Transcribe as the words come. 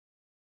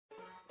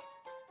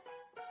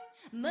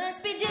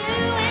Must be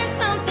doing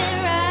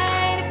something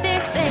right if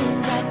there's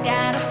things I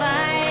gotta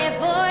fight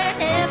for.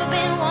 Never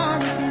been one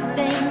to do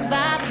things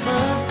by the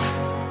book.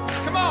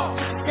 Come on.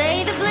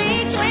 Say the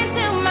bleach went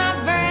to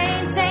my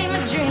brain. Say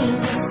my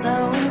dreams are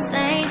so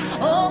insane.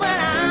 Oh, but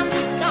I'm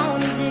just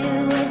gonna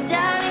do what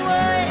Dolly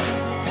would.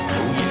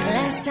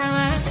 Last time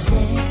I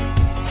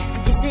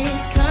checked, this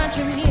is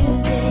country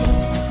music.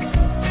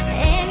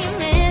 And you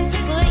meant to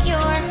put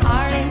your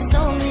heart and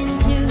soul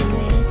into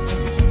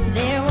it.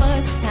 There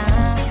was a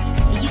time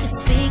you could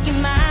speak your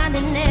mind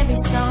in every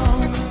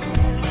song.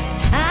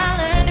 I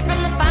learned it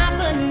from the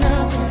 5'0"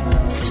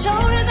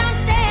 shoulders I'm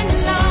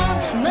standing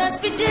on.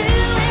 Must be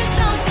doing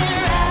something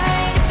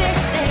right if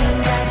there's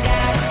things I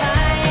gotta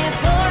fight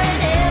for.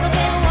 Never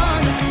been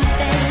one to do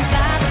things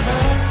by the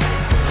book.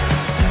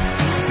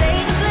 Say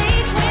the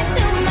bleach went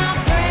to my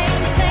brain.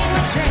 Say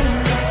my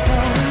dreams are so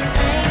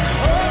insane.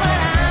 Oh, but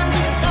I'm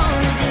just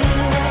gonna do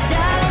what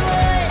Dolly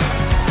would.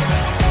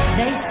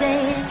 They say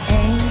it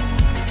ain't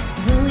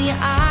who you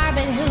are